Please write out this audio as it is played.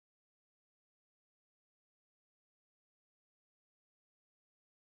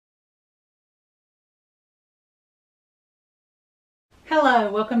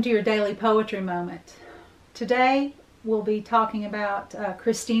Hello, welcome to your daily poetry moment. Today we'll be talking about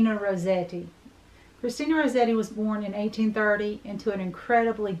Christina Rossetti. Christina Rossetti was born in 1830 into an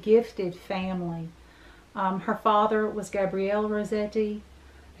incredibly gifted family. Her father was Gabriele Rossetti.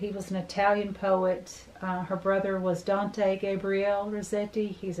 He was an Italian poet. Her brother was Dante Gabriele Rossetti.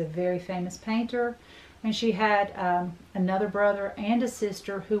 He's a very famous painter. And she had another brother and a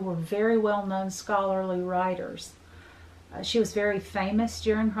sister who were very well-known scholarly writers. She was very famous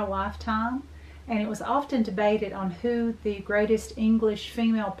during her lifetime, and it was often debated on who the greatest English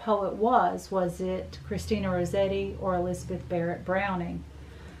female poet was. Was it Christina Rossetti or Elizabeth Barrett Browning?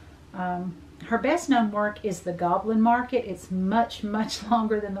 Her best known work is The Goblin Market. It's much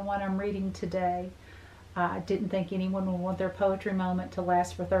longer than the one I'm reading today. I didn't think anyone would want their poetry moment to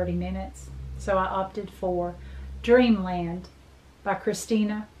last for 30 minutes, so I opted for Dreamland by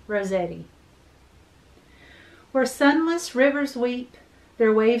Christina Rossetti. Where sunless rivers weep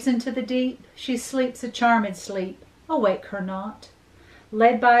their waves into the deep, she sleeps a charmed sleep, awake her not.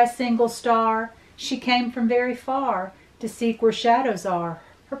 Led by a single star, she came from very far to seek where shadows are,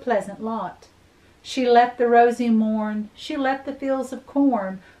 her pleasant lot. She left the rosy morn, she left the fields of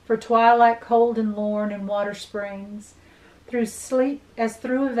corn, for twilight cold and lorn and water springs. Through sleep as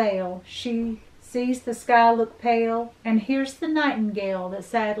through a veil, she sees the sky look pale, and hears the nightingale that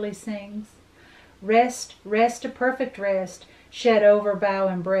sadly sings. Rest, rest, a perfect rest, shed over bough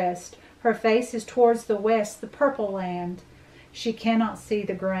and breast. Her face is towards the west, the purple land. She cannot see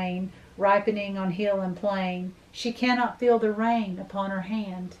the grain ripening on hill and plain. She cannot feel the rain upon her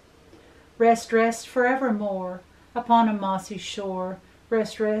hand. Rest, rest forevermore upon a mossy shore.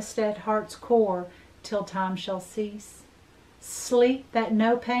 Rest, rest at heart's core till time shall cease. Sleep that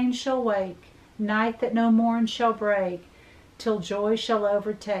no pain shall wake, night that no morn shall break, till joy shall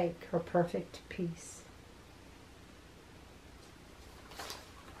overtake her perfect peace.